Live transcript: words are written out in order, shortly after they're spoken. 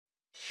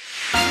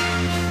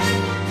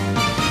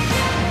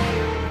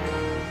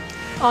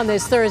On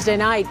this Thursday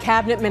night,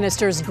 cabinet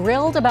ministers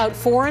grilled about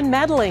foreign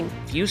meddling.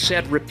 You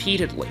said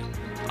repeatedly,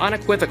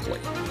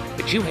 unequivocally,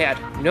 that you had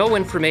no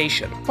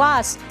information.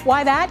 Plus,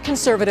 why that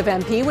Conservative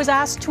MP was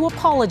asked to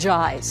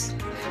apologize.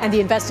 And the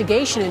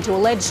investigation into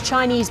alleged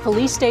Chinese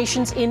police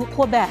stations in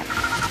Quebec.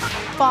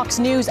 Fox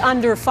News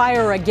under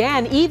fire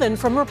again, even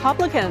from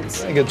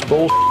Republicans. I think it's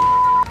bull.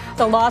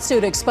 The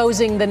lawsuit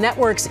exposing the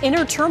network's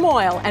inner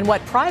turmoil and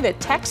what private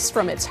texts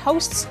from its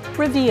hosts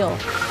reveal.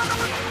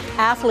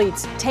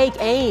 Athletes take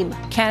aim.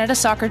 Canada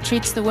Soccer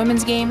treats the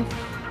women's game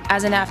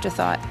as an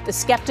afterthought. The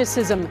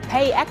skepticism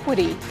pay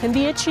equity can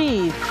be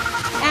achieved.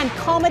 And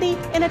comedy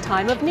in a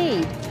time of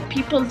need.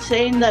 People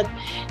saying that,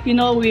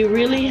 we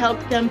really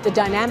helped them. The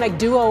dynamic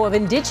duo of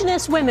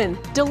Indigenous women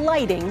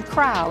delighting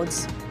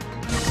crowds.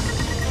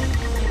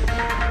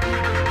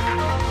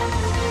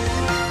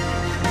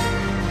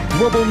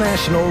 Global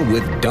National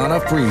with Donna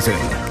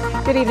Friesen.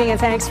 Good evening and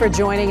thanks for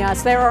joining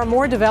us. There are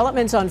more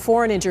developments on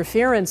foreign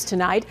interference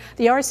tonight.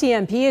 The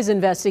RCMP is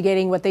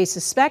investigating what they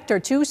suspect are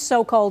two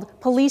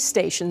so-called police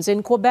stations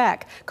in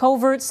Quebec.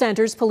 Covert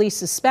centers police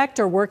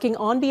suspect are working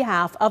on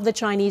behalf of the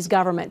Chinese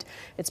government.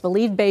 It's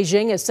believed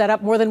Beijing has set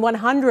up more than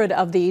 100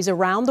 of these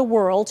around the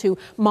world to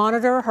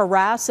monitor,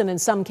 harass, and in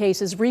some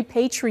cases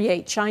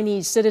repatriate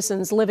Chinese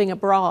citizens living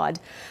abroad.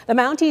 The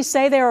Mounties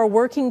say they are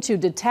working to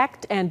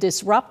detect and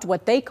disrupt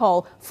what they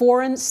call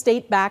foreign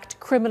state-backed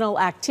criminal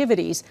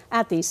activities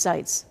at these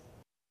sites.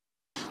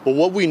 Well,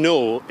 what we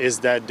know is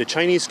that the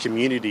Chinese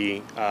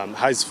community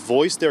has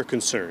voiced their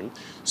concern.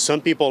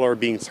 Some people are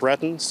being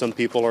threatened, some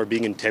people are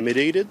being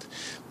intimidated,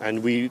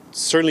 and we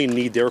certainly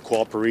need their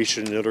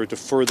cooperation in order to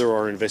further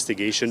our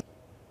investigation.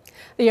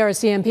 The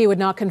RCMP would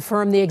not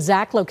confirm the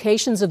exact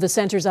locations of the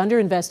centres under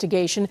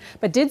investigation,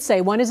 but did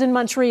say one is in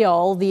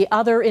Montreal, the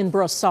other in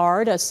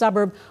Brossard, a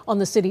suburb on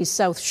the city's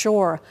south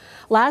shore.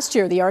 Last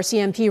year, the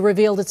RCMP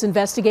revealed it's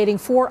investigating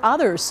 4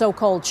 other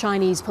so-called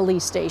Chinese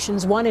police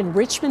stations, one in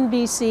Richmond,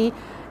 BC,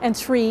 and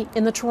 3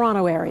 in the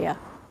Toronto area.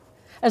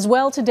 As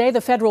well, today,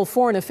 the federal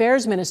Foreign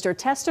Affairs Minister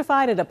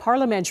testified at a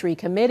parliamentary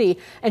committee,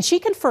 and she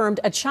confirmed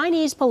a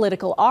Chinese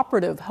political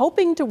operative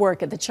hoping to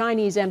work at the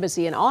Chinese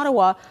embassy in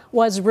Ottawa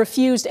was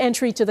refused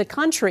entry to the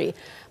country.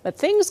 But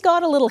things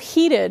got a little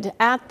heated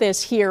at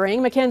this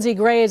hearing. Mackenzie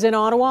Gray is in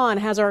Ottawa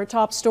and has our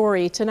top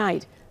story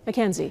tonight.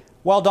 Mackenzie.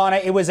 Well, Donna,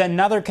 it was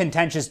another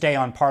contentious day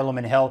on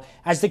Parliament Hill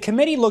as the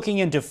committee looking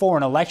into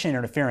foreign election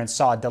interference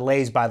saw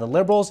delays by the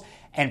Liberals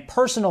and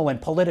personal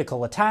and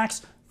political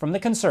attacks from the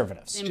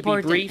Conservatives. To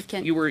be brief,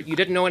 you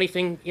didn't know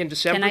anything in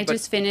December. Can I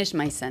just finish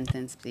my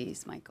sentence,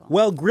 please, Michael?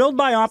 Well, grilled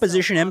by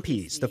opposition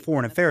MPs, the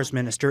Foreign Affairs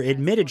Minister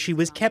admitted she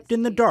was kept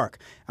in the dark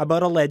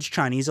about alleged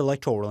Chinese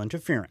electoral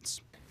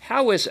interference.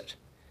 How is it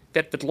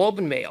that the Globe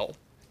and Mail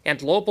and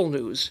Global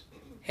News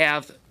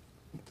have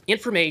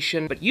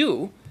information, but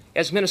you,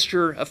 as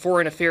Minister of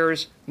Foreign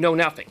Affairs, know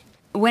nothing?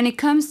 When it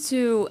comes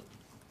to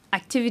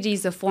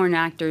activities of foreign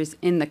actors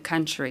in the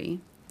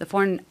country, the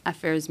Foreign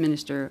Affairs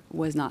Minister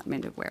was not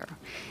made aware.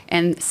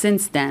 And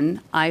since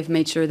then, I've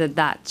made sure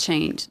that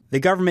changed. The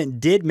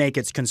government did make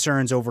its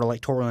concerns over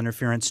electoral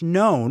interference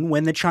known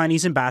when the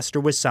Chinese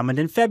ambassador was summoned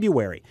in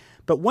February.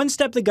 But one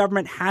step the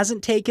government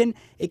hasn't taken,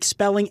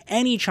 expelling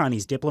any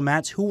Chinese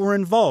diplomats who were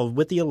involved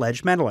with the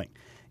alleged meddling.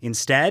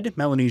 Instead,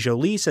 Mélanie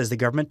Joly says the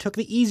government took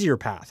the easier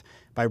path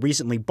by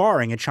recently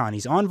barring a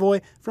Chinese envoy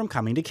from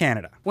coming to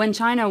Canada. When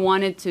China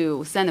wanted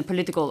to send a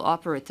political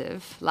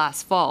operative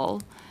last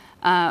fall,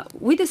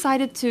 we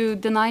decided to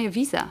deny a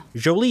visa.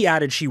 Joly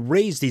added she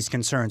raised these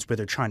concerns with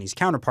her Chinese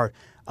counterpart,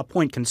 a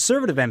point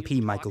Conservative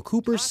MP Michael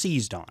Cooper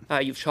seized on.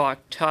 You've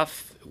talked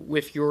tough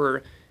with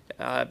your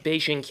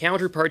Beijing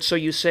counterpart, so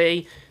you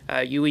say.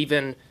 You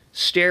even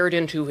stared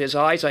into his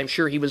eyes. I'm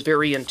sure he was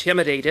very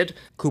intimidated.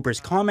 Cooper's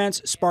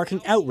comments sparking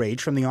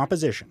outrage from the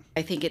opposition.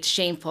 I think it's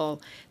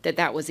shameful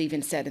that was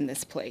even said in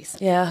this place.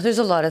 Yeah, there's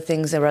a lot of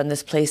things around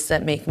this place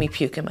that make me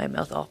puke in my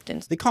mouth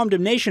often. The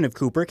condemnation of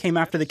Cooper came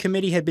after the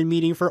committee had been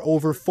meeting for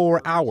over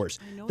 4 hours,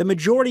 the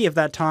majority of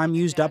that time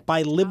used up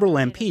by Liberal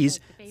MPs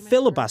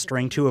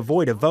filibustering to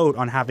avoid a vote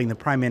on having the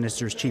Prime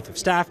Minister's Chief of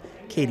Staff,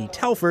 Katie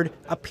Telford,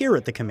 appear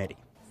at the committee.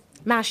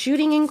 Mass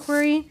shooting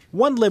inquiry?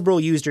 One Liberal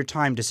used her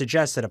time to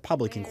suggest that a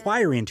public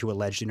inquiry into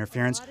alleged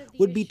interference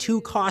would be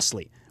too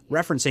costly,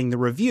 referencing the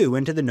review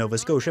into the Nova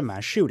Scotia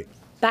mass shooting.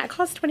 That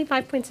cost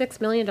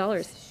 $25.6 million.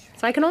 So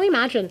I can only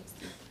imagine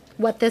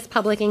what this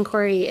public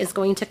inquiry is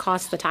going to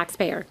cost the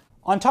taxpayer.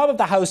 On top of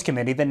the House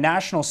Committee, the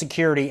National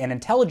Security and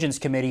Intelligence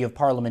Committee of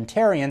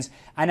Parliamentarians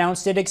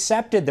announced it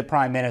accepted the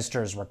Prime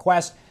Minister's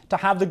request to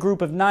have the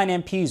group of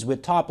 9 MPs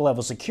with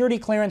top-level security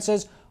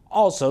clearances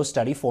also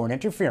study foreign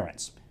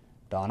interference.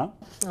 Donna?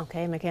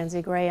 Okay,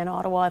 Mackenzie Gray in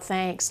Ottawa,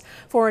 thanks.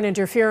 Foreign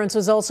interference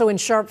was also in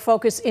sharp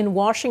focus in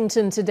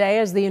Washington today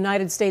as the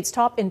United States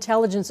top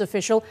intelligence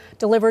official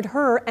delivered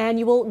her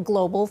annual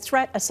global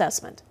threat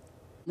assessment.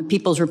 The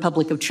People's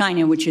Republic of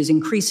China, which is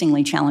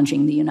increasingly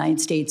challenging the United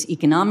States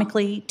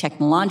economically,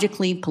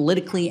 technologically,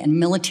 politically, and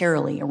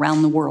militarily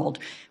around the world,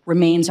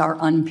 remains our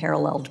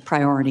unparalleled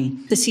priority.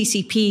 The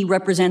CCP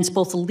represents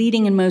both the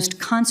leading and most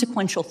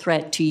consequential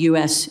threat to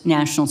U.S.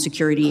 national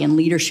security and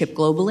leadership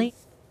globally.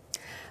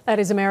 That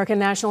is American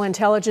National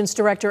Intelligence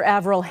Director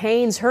Avril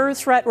Haines. Her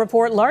threat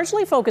report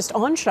largely focused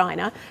on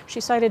China. She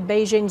cited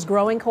Beijing's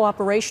growing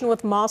cooperation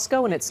with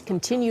Moscow and its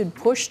continued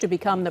push to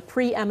become the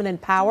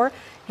preeminent power.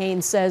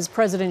 Haines says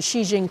President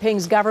Xi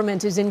Jinping's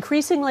government is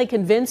increasingly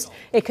convinced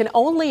it can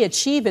only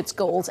achieve its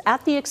goals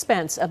at the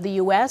expense of the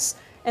U.S.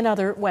 and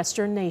other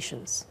Western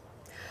nations.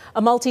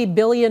 A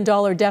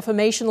multi-billion-dollar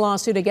defamation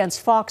lawsuit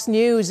against Fox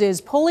News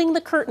is pulling the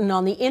curtain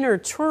on the inner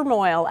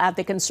turmoil at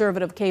the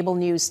conservative cable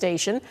news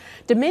station.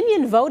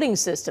 Dominion Voting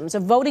Systems, a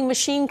voting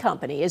machine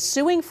company, is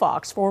suing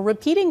Fox for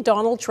repeating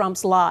Donald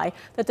Trump's lie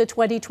that the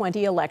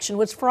 2020 election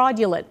was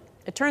fraudulent.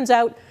 It turns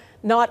out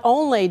not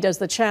only does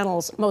the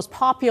channel's most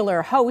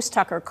popular host,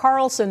 Tucker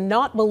Carlson,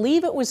 not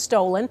believe it was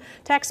stolen,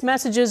 text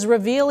messages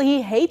reveal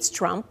he hates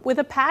Trump with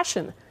a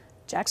passion.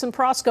 Jackson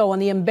Proskow on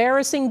the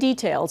embarrassing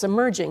details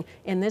emerging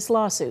in this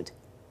lawsuit.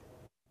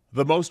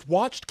 The most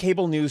watched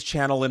cable news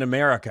channel in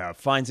America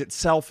finds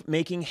itself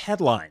making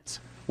headlines.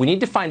 We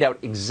need to find out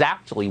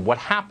exactly what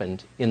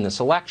happened in this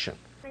election.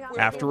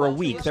 After a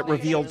week that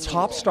revealed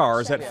top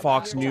stars at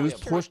Fox News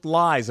pushed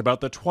lies about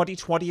the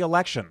 2020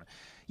 election,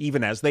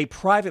 even as they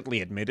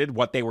privately admitted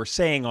what they were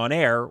saying on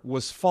air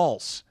was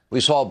false. We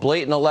saw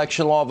blatant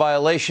election law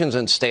violations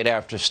in state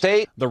after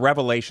state. The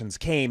revelations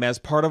came as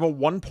part of a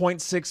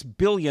 $1.6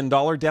 billion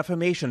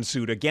defamation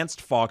suit against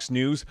Fox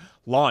News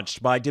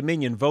launched by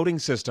Dominion Voting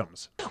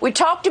Systems. We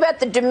talked about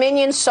the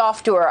Dominion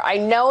software. I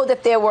know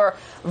that there were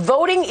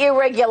voting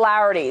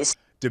irregularities.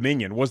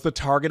 Dominion was the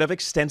target of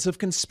extensive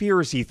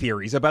conspiracy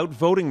theories about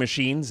voting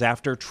machines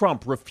after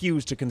Trump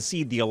refused to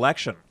concede the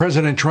election.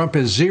 President Trump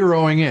is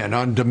zeroing in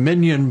on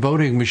Dominion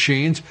voting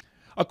machines.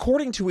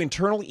 According to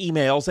internal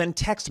emails and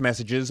text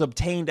messages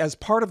obtained as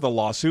part of the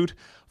lawsuit,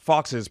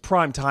 Fox's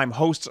primetime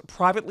hosts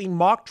privately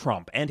mocked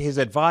Trump and his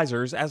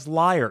advisors as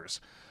liars,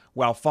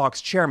 while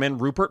Fox chairman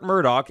Rupert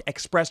Murdoch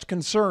expressed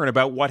concern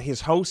about what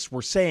his hosts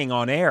were saying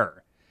on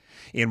air.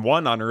 In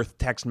one unearthed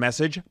text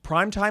message,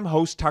 primetime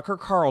host Tucker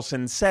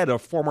Carlson said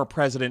of former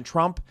President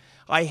Trump,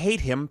 "I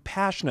hate him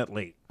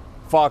passionately."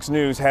 Fox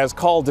News has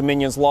called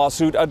Dominion's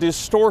lawsuit a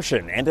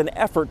distortion and an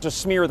effort to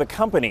smear the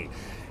company.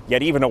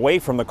 Yet even away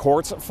from the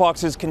courts,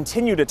 Fox's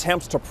continued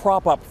attempts to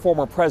prop up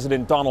former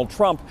President Donald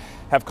Trump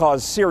have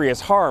caused serious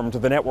harm to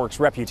the network's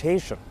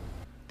reputation.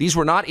 These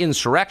were not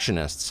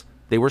insurrectionists.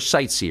 They were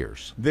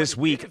sightseers. This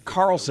week,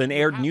 Carlson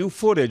aired new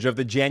footage of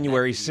the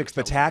January 6th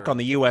attack on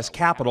the U.S.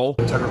 Capitol,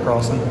 Tucker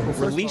Carlson,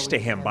 released to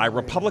him by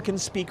Republican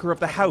Speaker of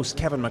the House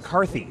Kevin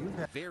McCarthy.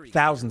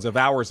 Thousands of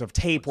hours of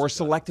tape were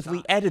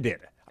selectively edited,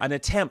 an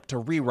attempt to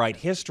rewrite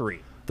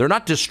history. They're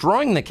not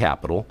destroying the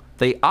Capitol.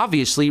 They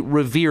obviously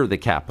revere the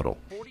Capitol.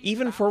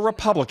 Even for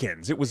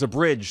Republicans, it was a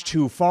bridge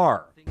too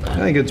far. I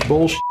think it's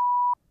bullshit.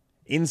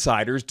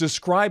 Insiders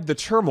described the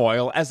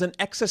turmoil as an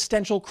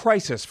existential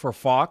crisis for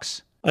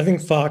Fox. I think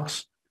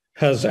Fox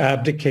has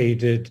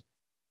abdicated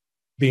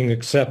being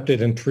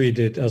accepted and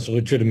treated as a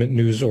legitimate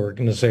news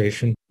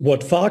organization.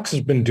 What Fox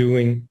has been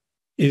doing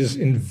is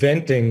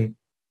inventing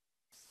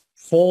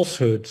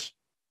falsehoods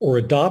or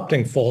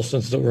adopting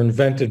falsehoods that were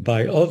invented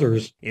by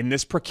others. In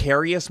this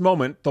precarious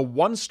moment, the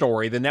one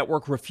story the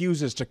network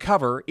refuses to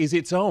cover is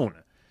its own,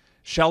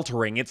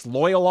 sheltering its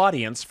loyal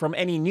audience from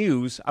any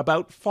news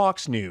about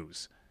Fox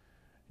News.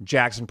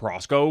 Jackson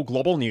Proskow,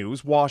 Global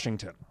News,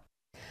 Washington.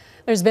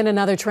 There's been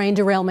another train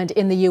derailment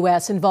in the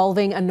U.S.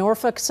 involving a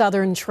Norfolk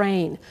Southern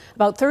train.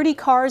 About 30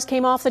 cars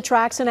came off the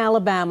tracks in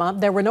Alabama.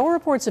 There were no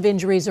reports of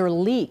injuries or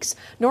leaks.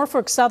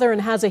 Norfolk Southern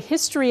has a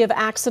history of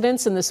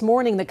accidents, and this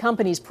morning the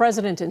company's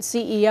president and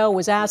CEO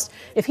was asked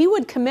if he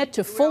would commit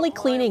to fully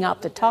cleaning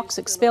up the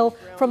toxic spill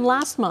from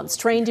last month's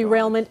train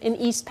derailment in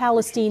East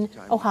Palestine,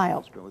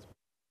 Ohio.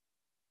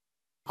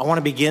 I want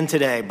to begin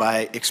today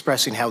by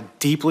expressing how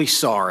deeply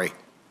sorry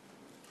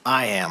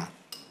I am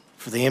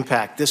for the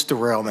impact this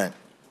derailment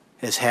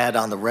has had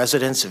on the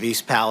residents of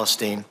East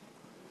Palestine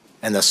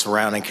and the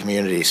surrounding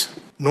communities.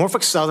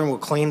 Norfolk Southern will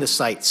clean the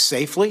site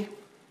safely,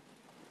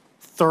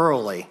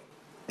 thoroughly,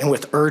 and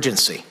with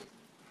urgency.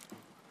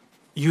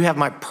 You have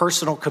my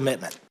personal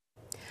commitment.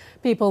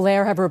 People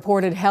there have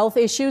reported health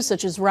issues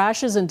such as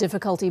rashes and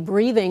difficulty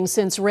breathing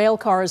since rail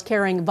cars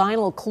carrying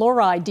vinyl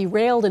chloride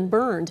derailed and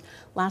burned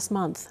last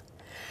month.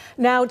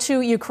 Now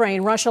to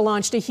Ukraine. Russia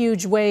launched a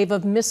huge wave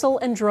of missile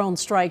and drone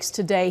strikes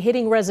today,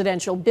 hitting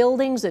residential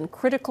buildings and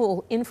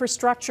critical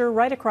infrastructure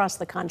right across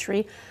the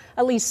country.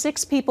 At least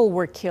 6 people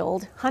were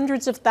killed.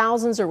 Hundreds of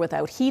thousands are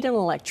without heat and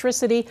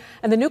electricity.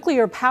 And the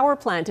nuclear power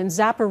plant in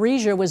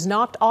Zaporizhzhia was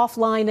knocked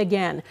offline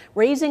again,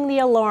 raising the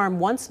alarm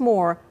once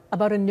more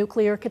about a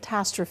nuclear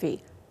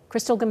catastrophe.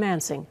 Crystal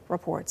Gamansing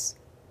reports.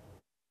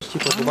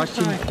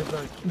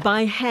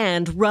 By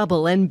hand,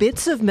 rubble and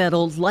bits of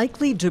metal,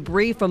 likely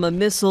debris from a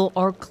missile,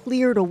 are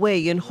cleared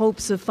away in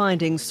hopes of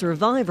finding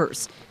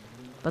survivors.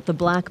 but the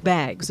black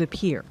bags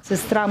appear.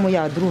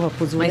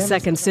 My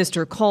second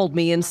sister called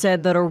me and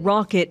said that a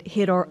rocket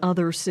hit our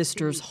other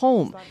sister's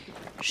home.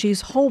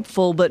 She's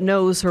hopeful but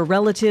knows her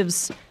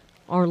relatives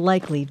are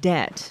likely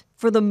dead.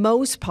 For the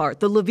most part,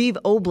 the Lviv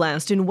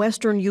Oblast in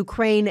western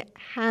Ukraine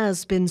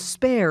has been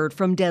spared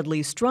from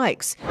deadly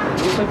strikes.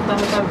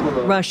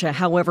 Russia,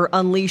 however,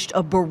 unleashed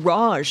a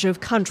barrage of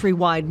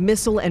countrywide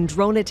missile and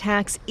drone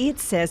attacks it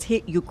says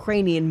hit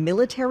Ukrainian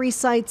military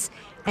sites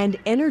and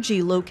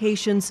energy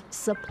locations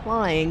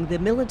supplying the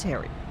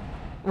military.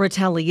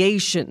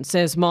 Retaliation,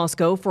 says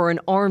Moscow, for an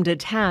armed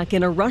attack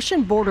in a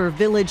Russian border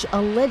village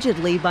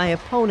allegedly by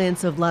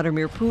opponents of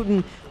Vladimir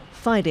Putin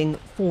fighting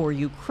for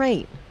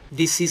Ukraine.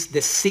 This is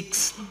the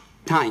 6th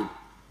time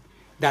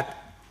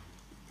that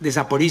the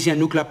Zaporizhia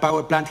nuclear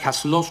power plant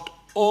has lost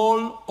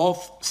all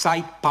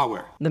off-site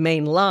power. The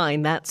main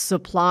line that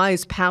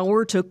supplies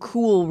power to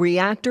cool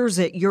reactors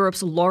at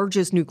Europe's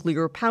largest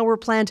nuclear power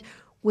plant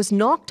was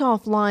knocked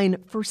offline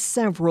for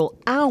several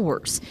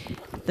hours.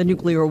 The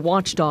nuclear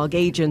watchdog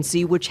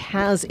agency, which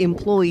has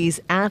employees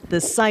at the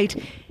site,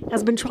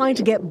 has been trying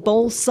to get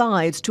both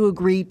sides to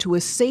agree to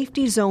a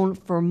safety zone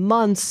for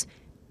months,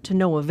 to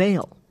no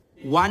avail.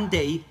 One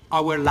day,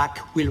 our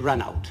luck will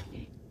run out.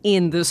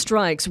 In the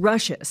strikes,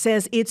 Russia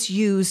says it's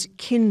used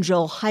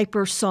Kinjal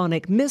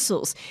hypersonic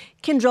missiles.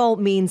 Kinjal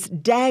means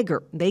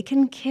dagger. They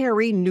can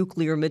carry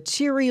nuclear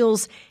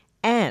materials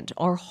and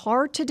are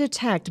hard to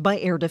detect by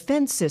air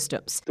defense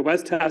systems. The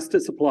West has to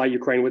supply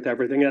Ukraine with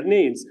everything it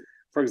needs.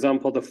 For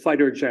example, the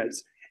fighter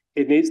jets.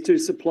 It needs to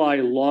supply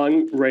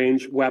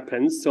long-range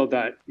weapons so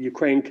that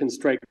Ukraine can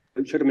strike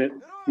legitimate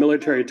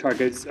military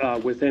targets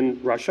within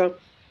Russia.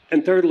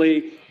 And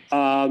thirdly,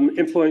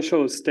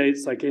 influential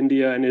states like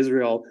India and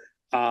Israel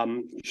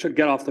should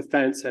get off the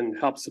fence and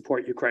help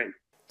support Ukraine.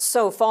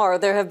 So far,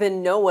 there have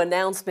been no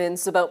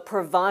announcements about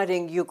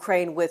providing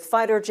Ukraine with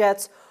fighter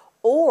jets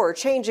or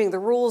changing the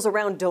rules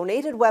around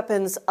donated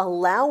weapons,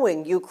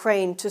 allowing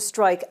Ukraine to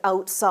strike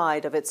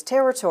outside of its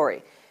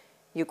territory.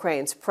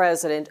 Ukraine's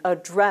president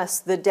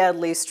addressed the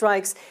deadly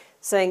strikes,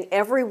 saying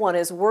everyone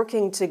is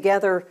working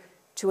together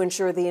to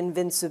ensure the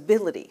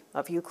invincibility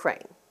of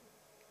Ukraine.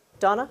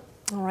 Donna?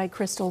 All right,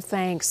 Crystal,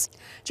 thanks.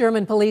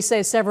 German police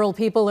say several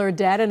people are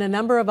dead and a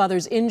number of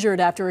others injured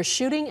after a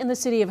shooting in the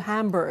city of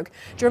Hamburg.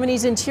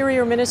 Germany's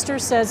interior minister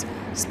says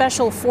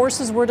special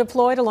forces were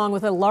deployed along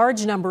with a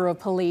large number of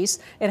police.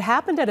 It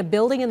happened at a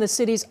building in the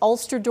city's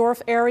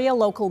Ulsterdorf area.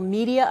 Local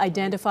media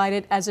identified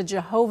it as a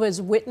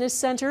Jehovah's Witness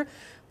center.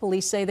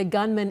 Police say the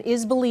gunman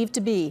is believed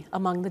to be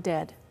among the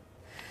dead.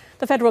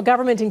 The federal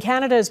government in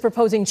Canada is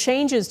proposing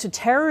changes to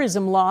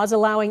terrorism laws,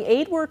 allowing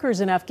aid workers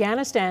in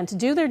Afghanistan to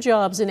do their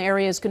jobs in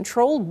areas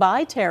controlled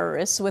by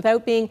terrorists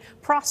without being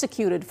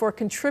prosecuted for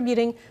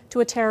contributing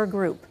to a terror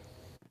group.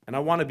 And I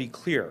want to be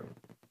clear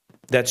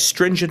that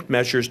stringent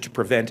measures to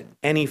prevent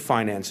any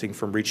financing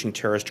from reaching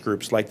terrorist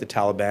groups like the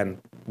Taliban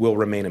will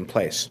remain in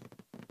place.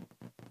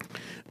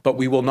 But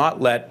we will not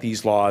let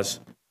these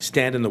laws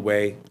stand in the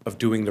way of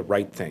doing the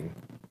right thing.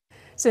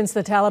 Since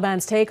the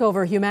Taliban's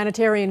takeover,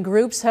 humanitarian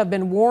groups have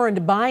been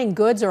warned buying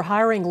goods or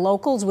hiring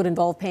locals would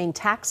involve paying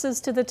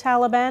taxes to the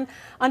Taliban.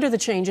 Under the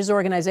changes,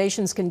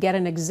 organizations can get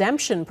an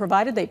exemption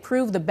provided they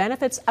prove the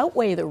benefits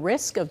outweigh the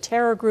risk of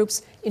terror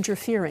groups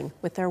interfering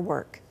with their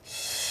work.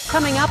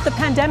 Coming up, the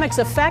pandemic's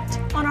effect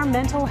on our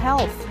mental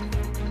health.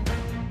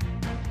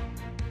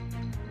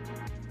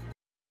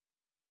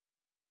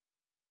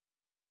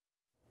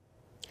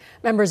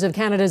 Members of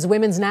Canada's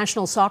women's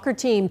national soccer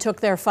team took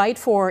their fight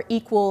for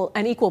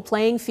an equal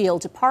playing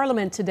field to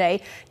Parliament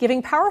today,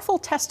 giving powerful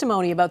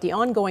testimony about the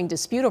ongoing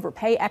dispute over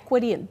pay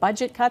equity and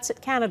budget cuts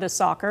at Canada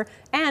Soccer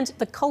and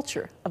the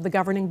culture of the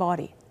governing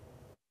body.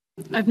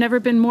 I've never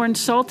been more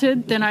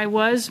insulted than I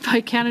was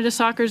by Canada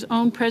Soccer's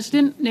own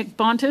president, Nick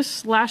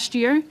Bontis, last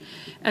year,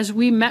 as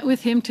we met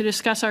with him to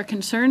discuss our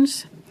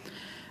concerns.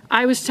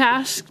 I was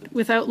tasked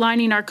with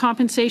outlining our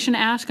compensation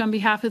ask on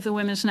behalf of the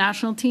women's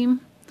national team.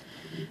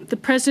 The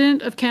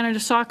president of Canada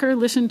Soccer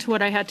listened to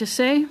what I had to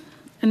say,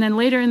 and then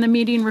later in the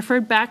meeting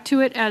referred back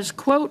to it as,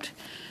 quote,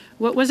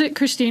 what was it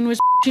Christine was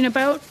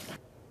about?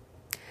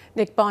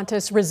 Nick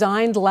Bontis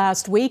resigned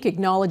last week,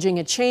 acknowledging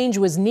a change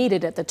was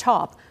needed at the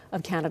top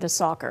of Canada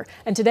Soccer.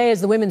 And today,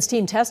 as the women's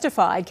team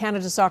testified,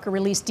 Canada Soccer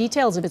released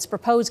details of its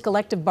proposed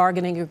collective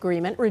bargaining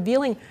agreement,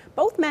 revealing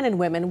both men and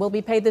women will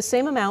be paid the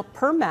same amount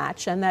per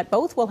match and that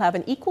both will have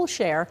an equal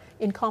share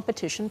in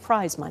competition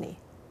prize money.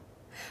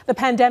 The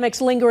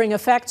pandemic's lingering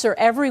effects are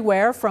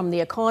everywhere, from the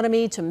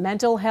economy to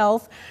mental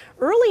health.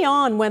 Early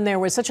on, when there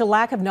was such a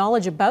lack of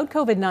knowledge about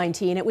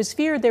COVID-19, it was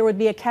feared there would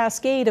be a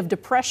cascade of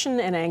depression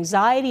and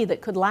anxiety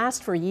that could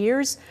last for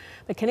years.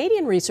 But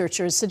Canadian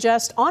researchers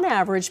suggest, on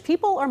average,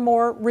 people are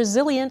more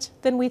resilient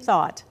than we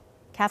thought.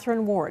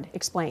 Catherine Ward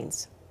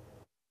explains.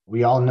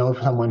 We all know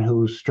someone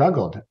who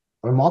struggled,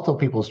 or multiple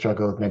people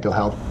struggle with mental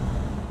health.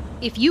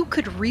 If you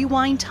could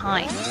rewind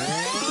time,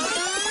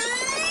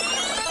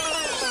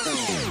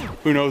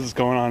 who knows what's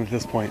going on at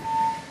this point?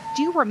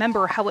 Do you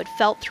remember how it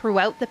felt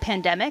throughout the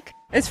pandemic?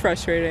 It's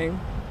frustrating.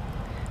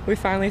 We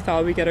finally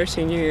thought we'd get our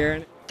senior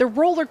year. the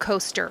roller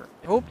coaster.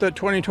 I hope that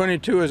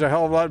 2022 is a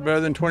hell of a lot better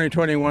than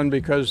 2021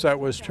 because that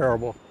was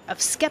terrible.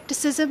 Of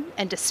skepticism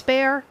and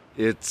despair.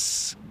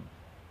 It's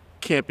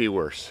can't be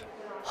worse.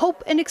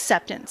 Hope and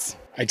acceptance.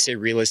 I'd say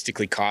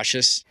realistically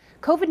cautious.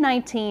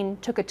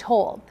 COVID-19 took a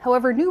toll.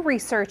 However, new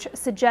research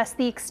suggests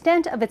the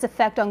extent of its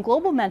effect on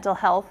global mental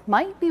health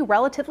might be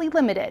relatively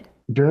limited.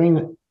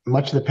 During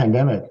much of the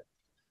pandemic,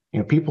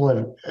 people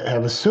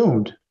have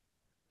assumed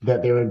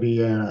that there would be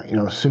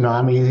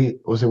tsunami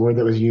was the word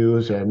that was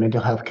used, or mental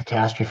health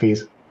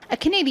catastrophes. A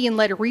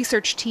Canadian-led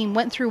research team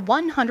went through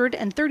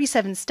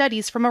 137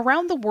 studies from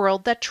around the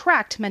world that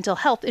tracked mental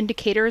health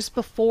indicators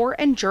before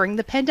and during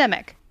the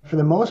pandemic. For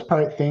the most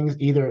part, things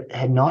either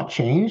had not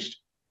changed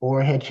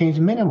or had changed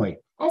minimally.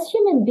 As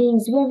human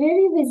beings, we're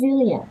very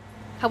resilient.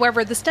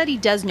 However, the study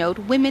does note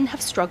women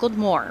have struggled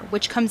more,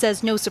 which comes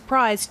as no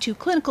surprise to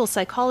clinical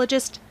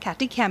psychologist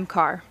Kathy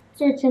Kamkar.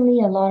 Certainly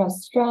a lot of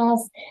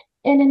stress,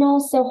 and then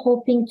also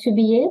hoping to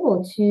be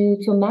able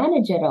to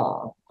manage it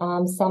all.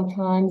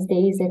 Sometimes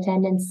there is a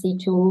tendency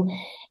to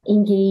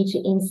engage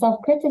in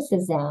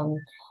self-criticism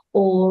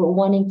or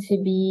wanting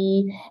to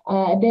be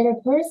a better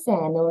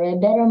person or a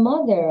better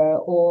mother,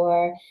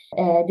 or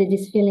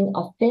this feeling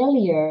of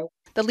failure.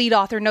 The lead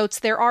author notes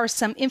there are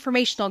some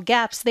informational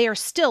gaps they are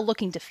still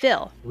looking to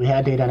fill. We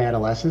had data on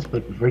adolescents,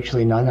 but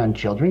virtually none on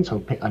children,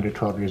 so under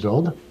 12 years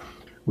old.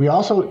 We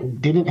also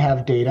didn't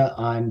have data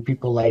on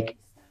people like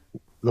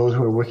those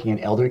who are working in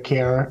elder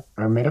care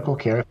or medical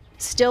care.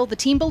 Still, the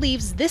team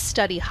believes this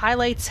study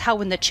highlights how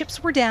when the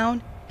chips were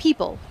down,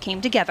 people came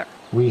together.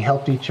 We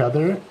helped each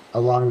other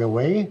along the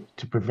way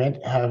to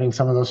prevent having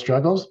some of those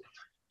struggles,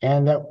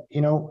 and that,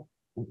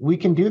 we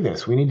can do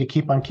this. We need to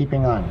keep on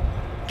keeping on.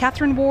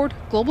 Catherine Ward,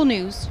 Global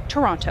News,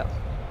 Toronto.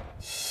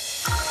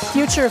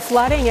 Future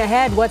flooding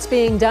ahead. What's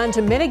being done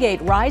to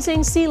mitigate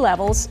rising sea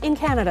levels in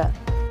Canada?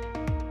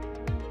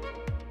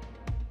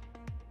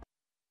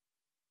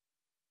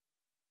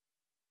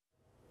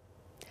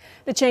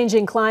 The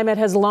changing climate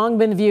has long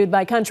been viewed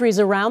by countries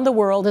around the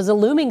world as a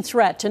looming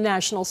threat to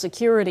national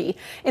security.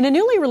 In a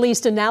newly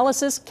released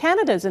analysis,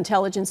 Canada's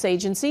intelligence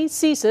agency,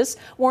 CSIS,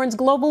 warns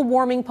global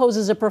warming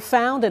poses a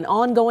profound and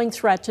ongoing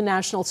threat to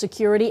national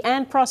security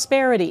and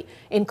prosperity,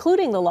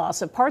 including the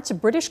loss of parts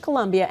of British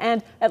Columbia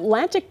and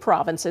Atlantic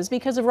provinces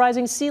because of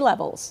rising sea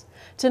levels.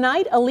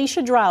 Tonight,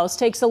 Alicia Draus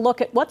takes a look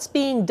at what's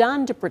being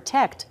done to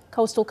protect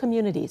coastal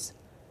communities.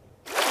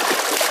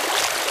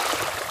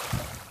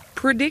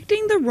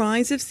 Predicting the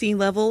rise of sea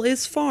level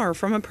is far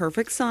from a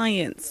perfect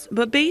science,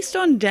 but based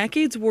on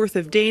decades worth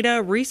of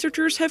data,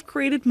 researchers have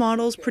created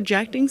models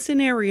projecting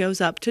scenarios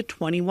up to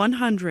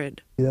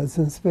 2100. That's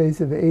in the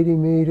space of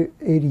 80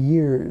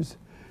 years.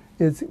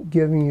 It's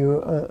giving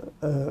you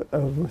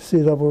a sea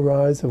level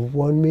rise of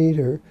 1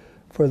 meter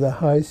for the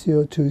high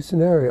CO2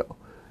 scenario.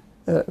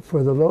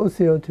 For the low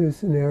CO2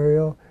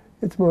 scenario,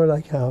 it's more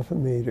like half a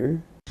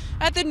meter.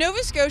 At the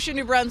Nova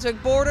Scotia-New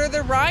Brunswick border,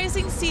 the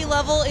rising sea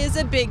level is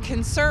a big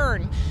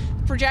concern.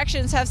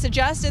 Projections have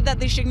suggested that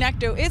the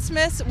Chignecto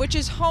Isthmus, which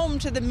is home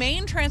to the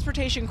main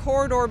transportation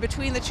corridor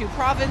between the two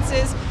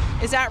provinces,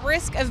 is at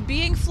risk of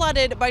being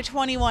flooded by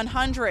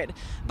 2100.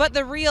 But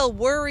the real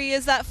worry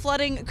is that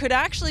flooding could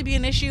actually be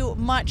an issue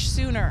much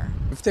sooner.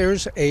 If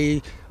there's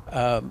a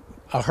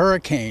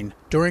hurricane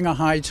during a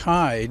high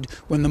tide,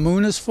 when the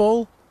moon is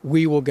full,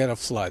 we will get a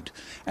flood,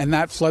 and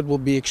that flood will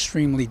be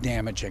extremely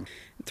damaging.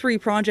 3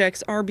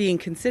 projects are being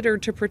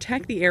considered to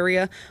protect the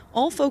area,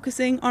 all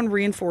focusing on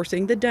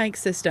reinforcing the dike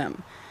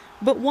system.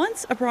 But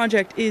once a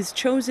project is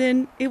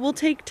chosen, it will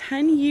take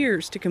 10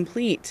 years to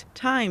complete,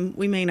 time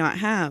we may not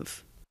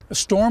have. A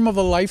storm of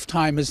a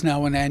lifetime is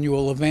now an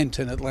annual event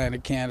in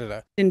Atlantic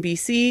Canada. In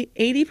BC,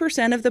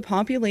 80% of the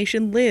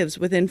population lives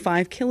within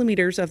 5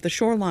 kilometers of the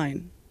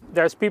shoreline.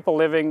 There's people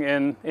living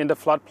in the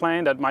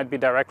floodplain that might be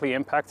directly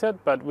impacted,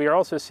 but we are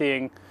also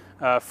seeing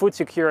food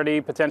security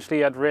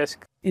potentially at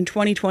risk. In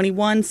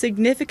 2021,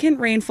 significant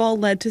rainfall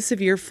led to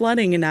severe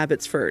flooding in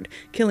Abbotsford,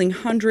 killing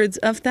hundreds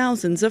of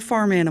thousands of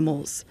farm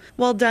animals.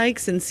 While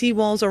dikes and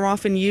seawalls are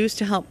often used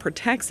to help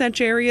protect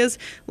such areas,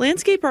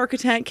 landscape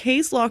architect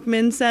Case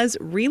Lockman says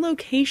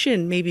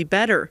relocation may be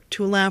better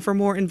to allow for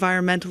more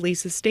environmentally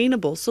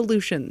sustainable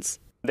solutions.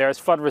 There's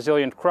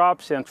flood-resilient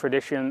crops and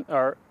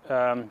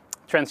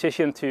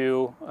transition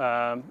to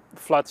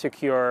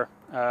flood-secure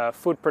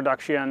food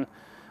production.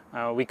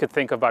 We could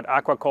think about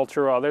aquaculture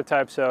or other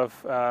types of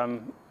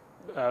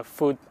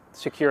food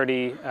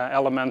security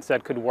elements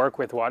that could work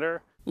with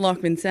water.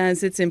 Lockman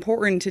says it's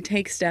important to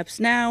take steps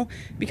now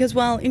because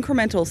while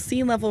incremental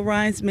sea level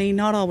rise may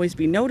not always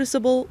be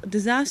noticeable,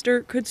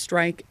 disaster could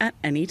strike at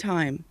any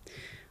time.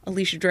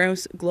 Alicia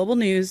Draus, Global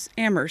News,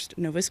 Amherst,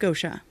 Nova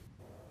Scotia.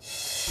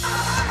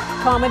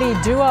 Comedy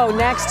duo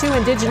next, 2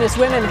 Indigenous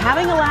women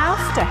having a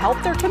laugh to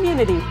help their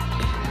community.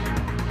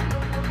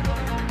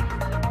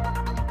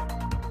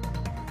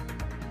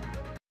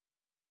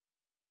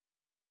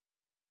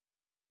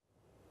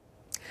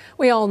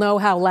 We all know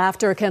how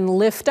laughter can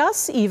lift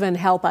us, even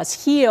help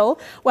us heal.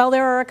 Well,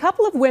 there are a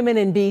couple of women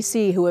in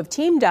BC who have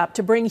teamed up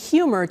to bring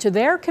humor to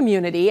their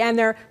community, and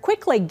they're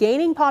quickly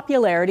gaining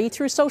popularity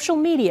through social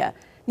media.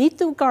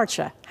 Neetu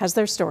Garcha has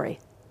their story.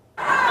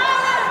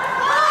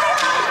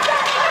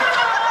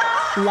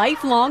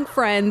 Lifelong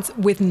friends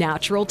with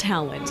natural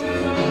talent,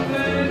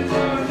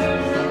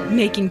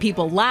 making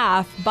people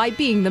laugh by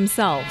being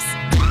themselves.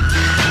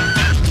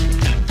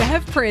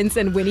 Bev Prince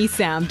and Winnie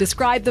Sam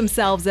describe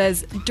themselves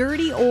as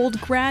dirty old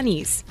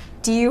grannies.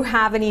 Do you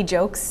have any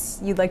jokes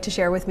you'd like to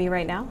share with me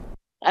right now?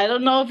 I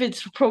don't know if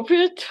it's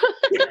appropriate.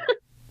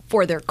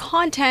 For their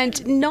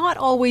content not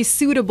always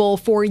suitable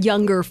for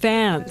younger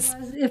fans.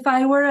 If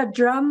I were a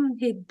drum,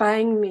 he'd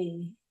bang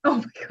me. Oh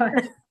my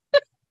God.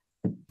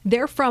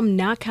 They're from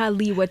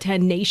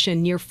Nakaliwatan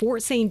Nation near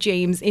Fort St.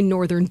 James in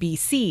northern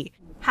BC.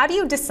 How do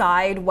you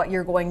decide what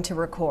you're going to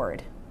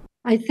record?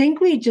 I think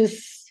we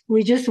just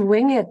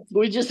wing it.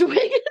 We just wing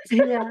it.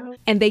 Yeah.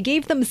 And they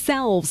gave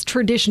themselves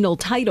traditional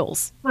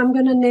titles. I'm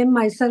going to name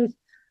myself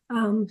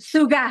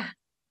Suga.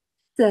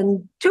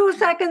 Then 2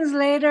 seconds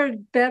later,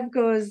 Bev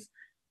goes,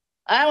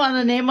 I want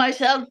to name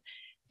myself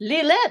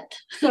Lilette.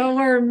 So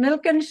we're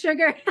milk and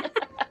sugar.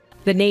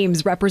 The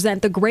names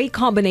represent the great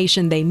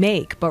combination they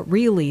make, but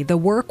really the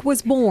work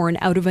was born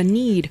out of a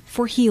need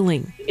for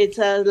healing. It's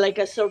like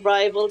a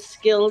survival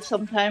skill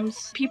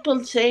sometimes.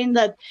 People saying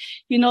that,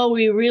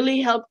 we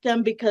really helped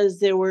them because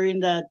they were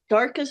in the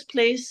darkest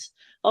place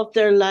of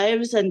their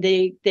lives and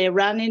they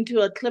ran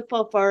into a clip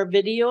of our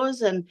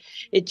videos and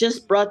it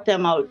just brought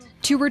them out.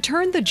 To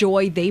return the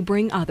joy they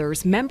bring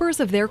others,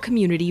 members of their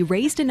community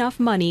raised enough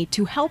money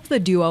to help the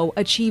duo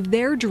achieve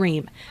their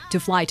dream, to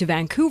fly to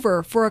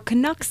Vancouver for a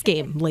Canucks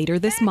game later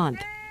this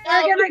month.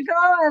 We're going to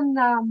go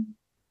and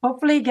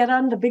hopefully get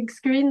on the big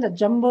screen, the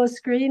jumbo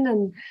screen,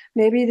 and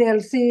maybe they'll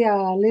see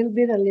a little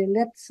bit of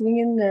Lilette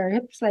swinging their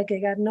hips like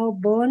they got no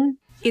bone.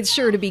 It's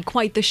sure to be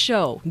quite the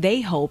show.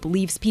 They hope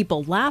leaves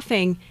people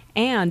laughing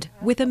and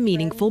with a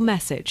meaningful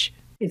message.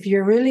 If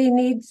you really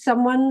need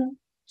someone,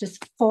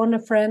 just phone a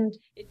friend.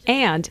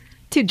 And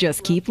to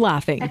just keep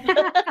laughing.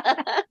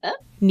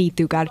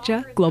 Neetu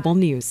Garcha, Global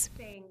News.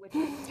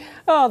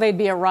 Oh, they'd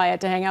be a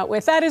riot to hang out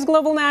with. That is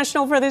Global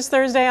National for this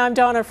Thursday. I'm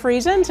Donna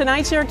Friesen.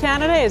 Tonight's Your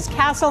Canada is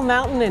Castle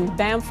Mountain in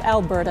Banff,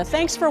 Alberta.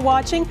 Thanks for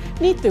watching.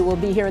 Neetu will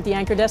be here at the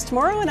Anchor Desk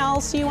tomorrow, and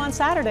I'll see you on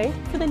Saturday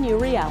for the new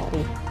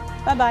reality.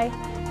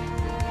 Bye-bye.